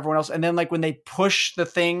Vader and everyone else. And then like when they push the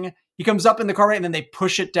thing, he comes up in the car and then they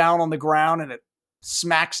push it down on the ground and it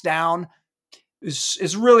smacks down.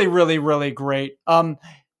 Is really, really, really great.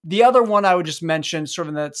 The other one I would just mention sort of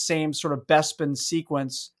in that same sort of Bespin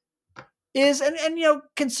sequence is, and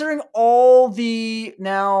considering all the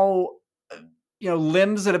now,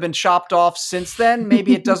 limbs that have been chopped off since then,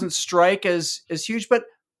 maybe it doesn't strike as huge, but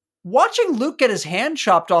watching Luke get his hand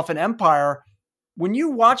chopped off in Empire, when you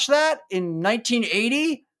watch that in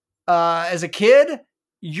 1980, as a kid,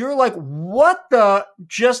 you're like, what the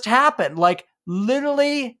just happened? Like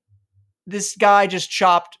literally this guy just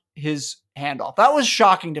chopped his hand off. That was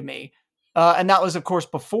shocking to me. And that was, of course,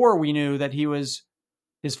 before we knew that he was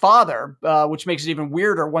his father, which makes it even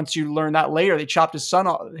weirder once you learn that later. They chopped his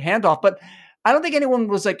hand off. But I don't think anyone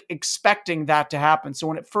was like expecting that to happen. So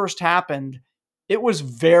when it first happened, it was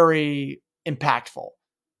very impactful.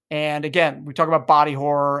 And again, we talk about body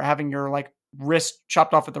horror, having your like wrist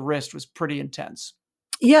chopped off at the wrist was pretty intense.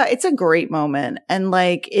 Yeah, it's a great moment. And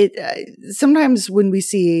like it, sometimes when we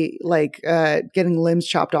see like getting limbs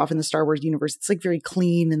chopped off in the Star Wars universe, it's like very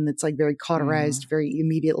clean and it's like very cauterized very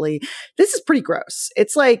immediately. This is pretty gross.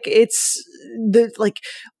 It's like,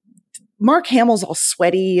 Mark Hamill's all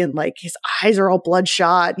sweaty and like his eyes are all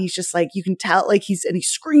bloodshot. And he's just like, you can tell like he's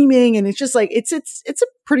screaming and it's just like, it's a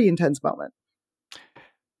pretty intense moment.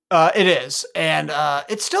 It is. And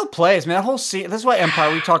it still plays. I mean, that whole scene, that's why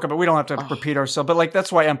Empire, we talk about, we don't have to repeat ourselves, but like,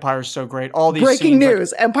 that's why Empire is so great. All these breaking scenes,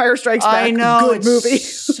 news, like, Empire Strikes Back. I know. Good movie.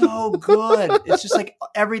 So good. It's just like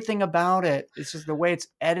everything about it. It's just the way it's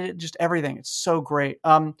edited, just everything. It's so great.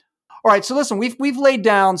 All right. So listen, we've laid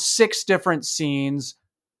down 6 different scenes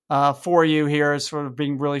for you here as sort of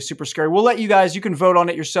being really super scary. We'll let you guys, you can vote on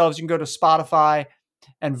it yourselves. You can go to Spotify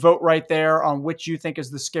and vote right there on which you think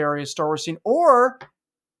is the scariest Star Wars scene, or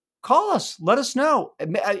call us. Let us know.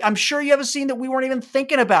 I'm sure you have a scene that we weren't even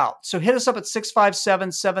thinking about. So hit us up at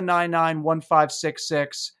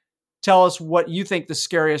 657-799-1566. Tell us what you think the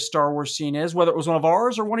scariest Star Wars scene is, whether it was one of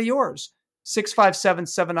ours or one of yours.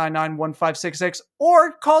 657-799-1566.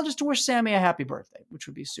 Or call just to wish Sammy a happy birthday, which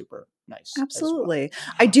would be super nice. Absolutely.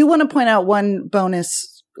 Well. I do want to point out one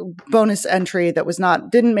bonus entry that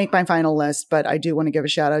didn't make my final list, but I do want to give a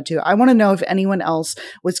shout out to. I want to know if anyone else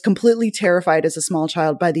was completely terrified as a small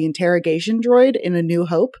child by the interrogation droid in A New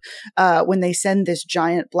Hope, when they send this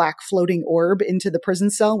giant black floating orb into the prison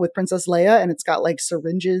cell with Princess Leia, and it's got like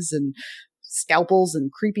syringes and scalpels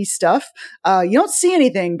and creepy stuff. You don't see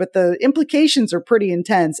anything, but the implications are pretty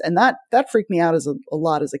intense, and that freaked me out a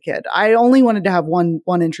lot as a kid. I only wanted to have one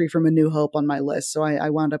entry from A New Hope on my list, so I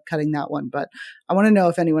wound up cutting that one. But I want to know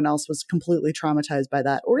if anyone else was completely traumatized by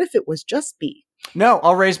that, or if it was just me. No,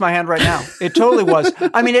 I'll raise my hand right now. It totally was.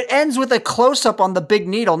 I mean, it ends with a close-up on the big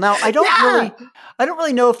needle. Now, I don't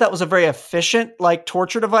really know if that was a very efficient, like,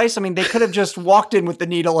 torture device. I mean, they could have just walked in with the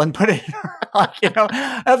needle and put it in her eye, you know.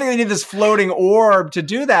 I don't think they need this floating orb to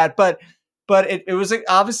do that, but it was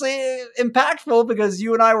obviously impactful because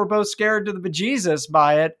you and I were both scared to the bejesus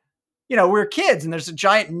by it. You know, we're kids, and there's a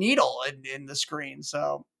giant needle in the screen,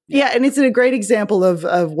 so... Yeah, and it's a great example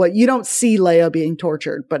of what you don't see Leia being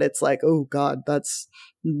tortured, but it's like, oh God, that's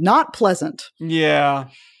not pleasant. Yeah.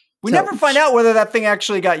 We never find out whether that thing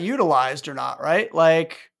actually got utilized or not, right?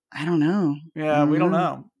 Like, I don't know. Yeah, we don't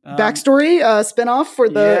know. Backstory, spinoff for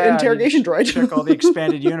the interrogation droid. Check all the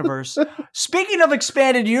expanded universe. Speaking of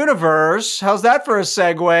expanded universe, how's that for a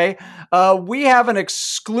segue? We have an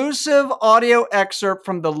exclusive audio excerpt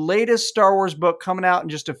from the latest Star Wars book coming out in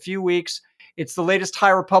just a few weeks. It's the latest High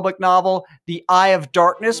Republic novel, The Eye of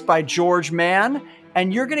Darkness by George Mann,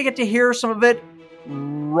 and you're going to get to hear some of it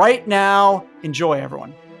right now. Enjoy,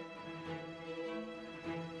 everyone.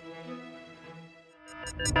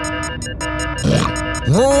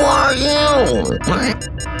 Who are you?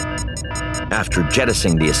 After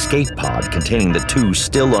jettisoning the escape pod containing the two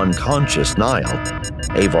still unconscious Nihil,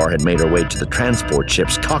 Avar had made her way to the transport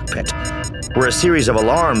ship's cockpit, where a series of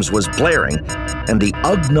alarms was blaring, and the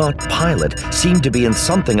Ugnaught pilot seemed to be in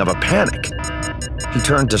something of a panic. He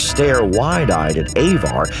turned to stare wide-eyed at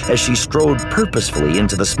Avar as she strode purposefully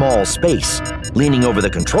into the small space, leaning over the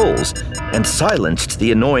controls, and silenced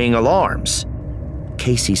the annoying alarms.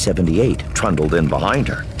 KC-78 trundled in behind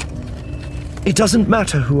her. "It doesn't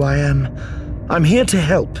matter who I am. I'm here to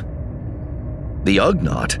help." The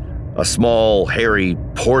Ugnaught, a small, hairy,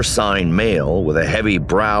 porcine male with a heavy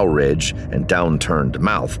brow ridge and downturned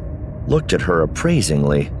mouth, looked at her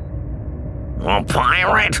appraisingly. "A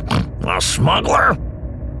pirate? A smuggler?"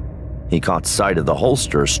 He caught sight of the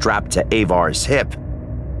holster strapped to Avar's hip.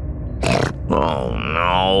 "Oh,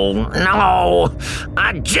 no,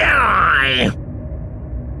 a Jedi!"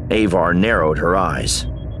 Avar narrowed her eyes.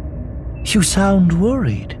 "You sound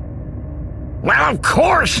worried." "Well, of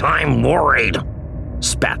course I'm worried,"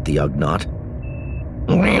 spat the Ugnaught.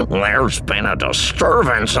 "There's been a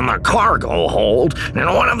disturbance in the cargo hold,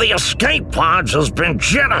 and one of the escape pods has been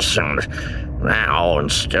jettisoned. Now,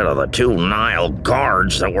 instead of the two Nihil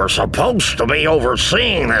guards that were supposed to be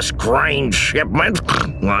overseeing this grain shipment,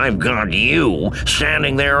 I've got you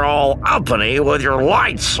standing there all uppity with your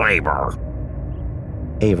lightsaber."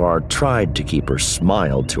 Avar tried to keep her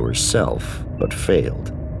smile to herself, but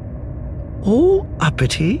failed. "All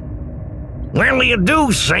uppity?" "Well, you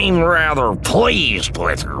do seem rather pleased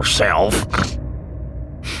with yourself."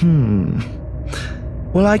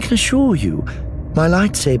 Well, I can assure you, my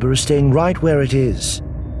lightsaber is staying right where it is,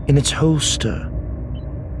 in its holster."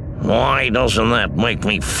 "Why doesn't that make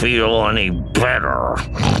me feel any better?"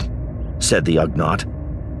 said the Ugnaught.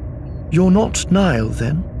 "You're not Nihil,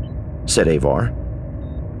 then?" said Avar.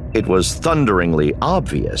 It was thunderingly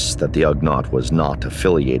obvious that the Ugnaught was not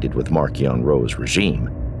affiliated with Marchion Ro's regime,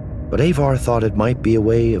 but Avar thought it might be a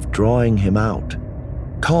way of drawing him out,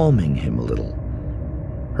 calming him a little.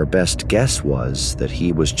 Her best guess was that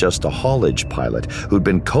he was just a haulage pilot who'd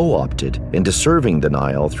been co-opted into serving the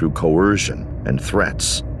Nihil through coercion and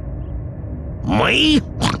threats. "Me?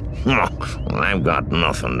 I've got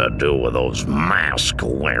nothing to do with those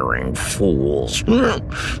mask-wearing fools.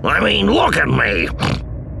 I mean, look at me!"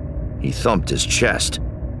 He thumped his chest.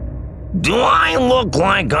 "Do I look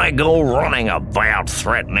like I go running about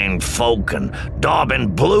threatening folk and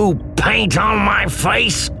daubing blue paint on my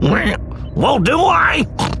face? Well, do I?"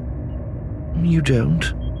 "You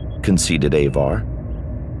don't," conceded Avar.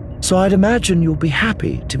 "So I'd imagine you'll be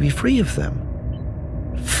happy to be free of them."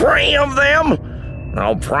 "Free of them?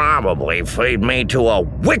 They'll probably feed me to a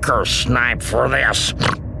wicker snipe for this.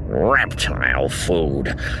 Reptile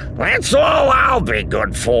food. That's all I'll be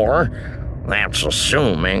good for. That's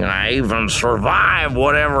assuming I even survive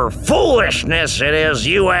whatever foolishness it is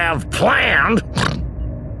you have planned."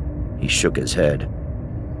 He shook his head.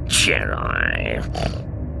 "Jedi,"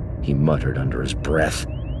 he muttered under his breath.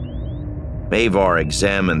 Avar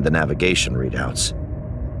examined the navigation readouts.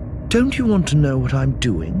 "Don't you want to know what I'm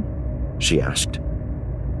doing?" she asked.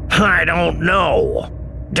 "I don't know.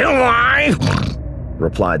 Do I?"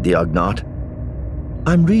 replied the Ugnaught.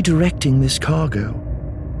 "I'm redirecting this cargo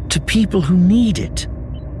to people who need it."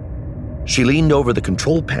 She leaned over the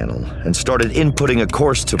control panel and started inputting a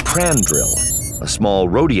course to Prandrill, a small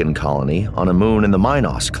Rhodian colony on a moon in the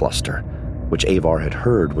Minos cluster, which Avar had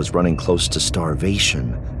heard was running close to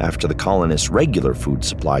starvation after the colonists' regular food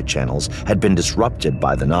supply channels had been disrupted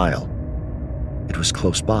by the Nile. It was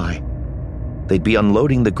close by. They'd be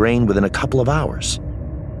unloading the grain within a couple of hours.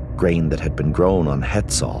 Grain that had been grown on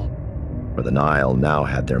Hetzal, where the Nile now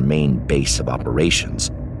had their main base of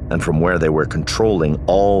operations, and from where they were controlling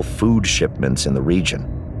all food shipments in the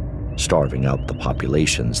region, starving out the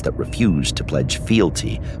populations that refused to pledge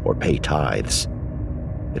fealty or pay tithes.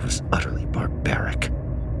 It was utterly barbaric.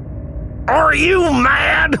 Are you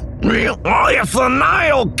mad? If the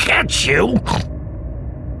Nile catch you...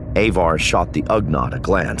 Avar shot the Ugnaught a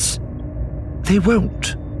glance. They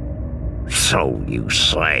won't. So you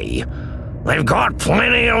say. They've got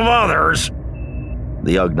plenty of others.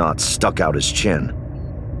 The Ugnaught stuck out his chin.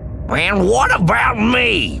 And what about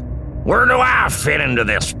me? Where do I fit into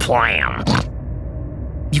this plan?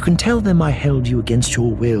 You can tell them I held you against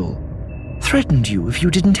your will. Threatened you if you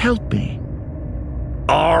didn't help me.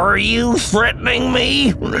 Are you threatening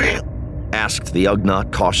me? Asked the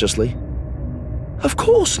Ugnaught cautiously. Of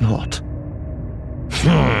course not.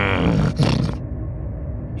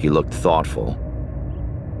 He looked thoughtful.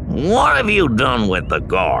 What have you done with the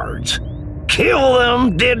guards? Kill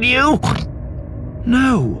them, did you?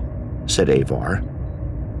 No, said Avar.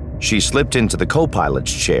 She slipped into the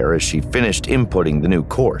co-pilot's chair as she finished inputting the new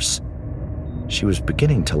course. She was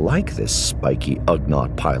beginning to like this spiky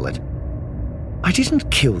Ugnaught pilot. I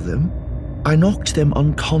didn't kill them. I knocked them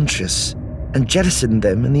unconscious and jettisoned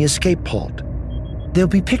them in the escape pod. They'll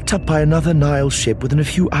be picked up by another Nile ship within a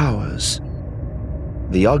few hours.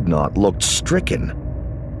 The Ugnaught looked stricken.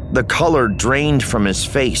 The color drained from his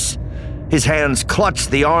face. His hands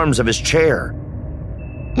clutched the arms of his chair.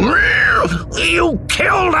 You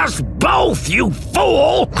killed us both, you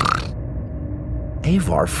fool!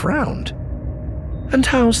 Avar frowned. And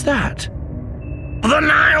how's that? The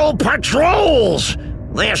Nile patrols!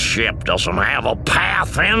 This ship doesn't have a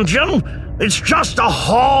path engine. It's just a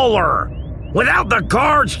hauler. Without the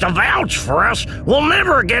guards to vouch for us, we'll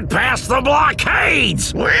never get past the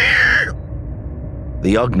blockades! The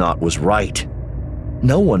Ugnaught was right.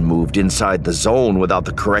 No one moved inside the zone without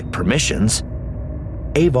the correct permissions.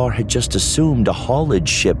 Avar had just assumed a haulage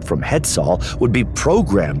ship from Hetzal would be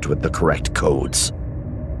programmed with the correct codes.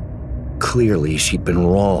 Clearly, she'd been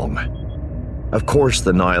wrong. Of course,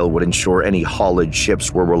 the Nile would ensure any haulage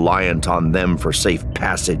ships were reliant on them for safe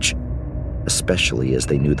passage, especially as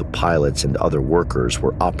they knew the pilots and other workers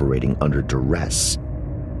were operating under duress.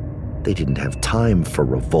 They didn't have time for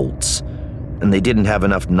revolts, and they didn't have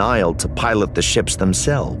enough Nile to pilot the ships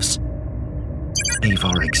themselves.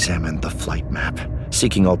 Avar examined the flight map,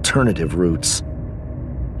 seeking alternative routes.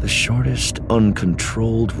 The shortest,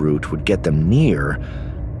 uncontrolled route would get them near,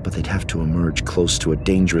 but they'd have to emerge close to a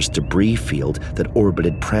dangerous debris field that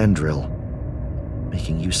orbited Prandrill.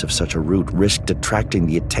 Making use of such a route risked attracting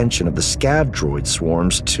the attention of the scav droid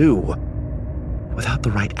swarms, too. Without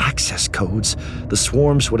the right access codes, the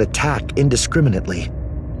swarms would attack indiscriminately.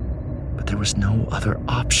 But there was no other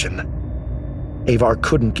option. Avar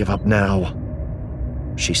couldn't give up now.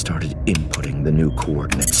 She started inputting the new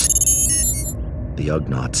coordinates. The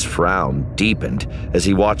Ugnaught's frown deepened as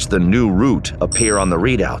he watched the new route appear on the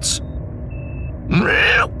readouts.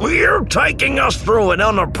 You're taking us through an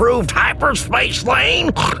unapproved hyperspace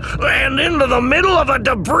lane and into the middle of a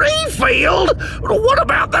debris field? What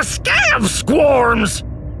about the scav swarms?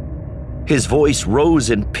 His voice rose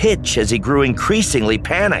in pitch as he grew increasingly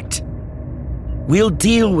panicked. We'll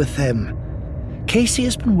deal with them. Casey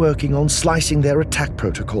has been working on slicing their attack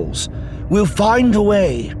protocols. We'll find a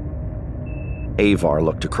way. Avar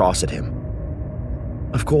looked across at him.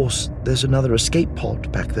 Of course, there's another escape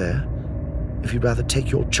pod back there, if you'd rather take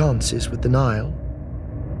your chances with the Nile.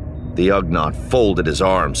 The Ugnaught folded his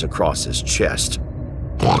arms across his chest.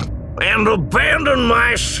 And abandon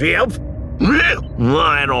my ship?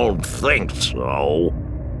 I don't think so.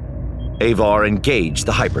 Avar engaged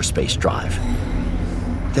the hyperspace drive.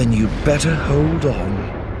 Then you'd better hold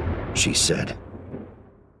on, she said.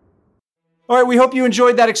 All right, we hope you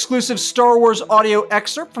enjoyed that exclusive Star Wars audio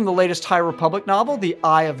excerpt from the latest High Republic novel, The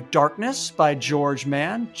Eye of Darkness by George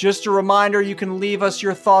Mann. Just a reminder, you can leave us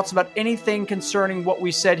your thoughts about anything concerning what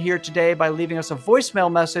we said here today by leaving us a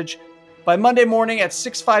voicemail message by Monday morning at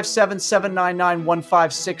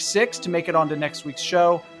 657-799-1566 to make it onto next week's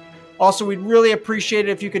show. Also, we'd really appreciate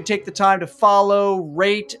it if you could take the time to follow,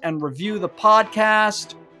 rate, and review the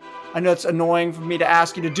podcast. I know it's annoying for me to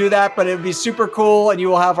ask you to do that, but it would be super cool, and you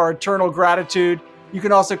will have our eternal gratitude. You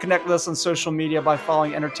can also connect with us on social media by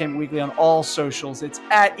following Entertainment Weekly on all socials. It's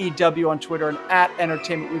at EW on Twitter and at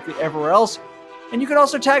Entertainment Weekly everywhere else. And you can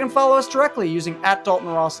also tag and follow us directly using at Dalton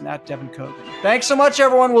Ross and at Devin Kogan. Thanks so much,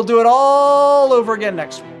 everyone. We'll do it all over again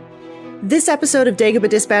next week. This episode of Dagobah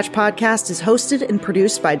Dispatch Podcast is hosted and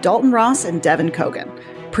produced by Dalton Ross and Devin Kogan.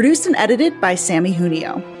 Produced and edited by Sammy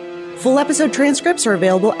Junio. Full episode transcripts are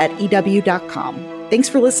available at EW.com. Thanks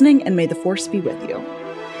for listening, and may the Force be with you.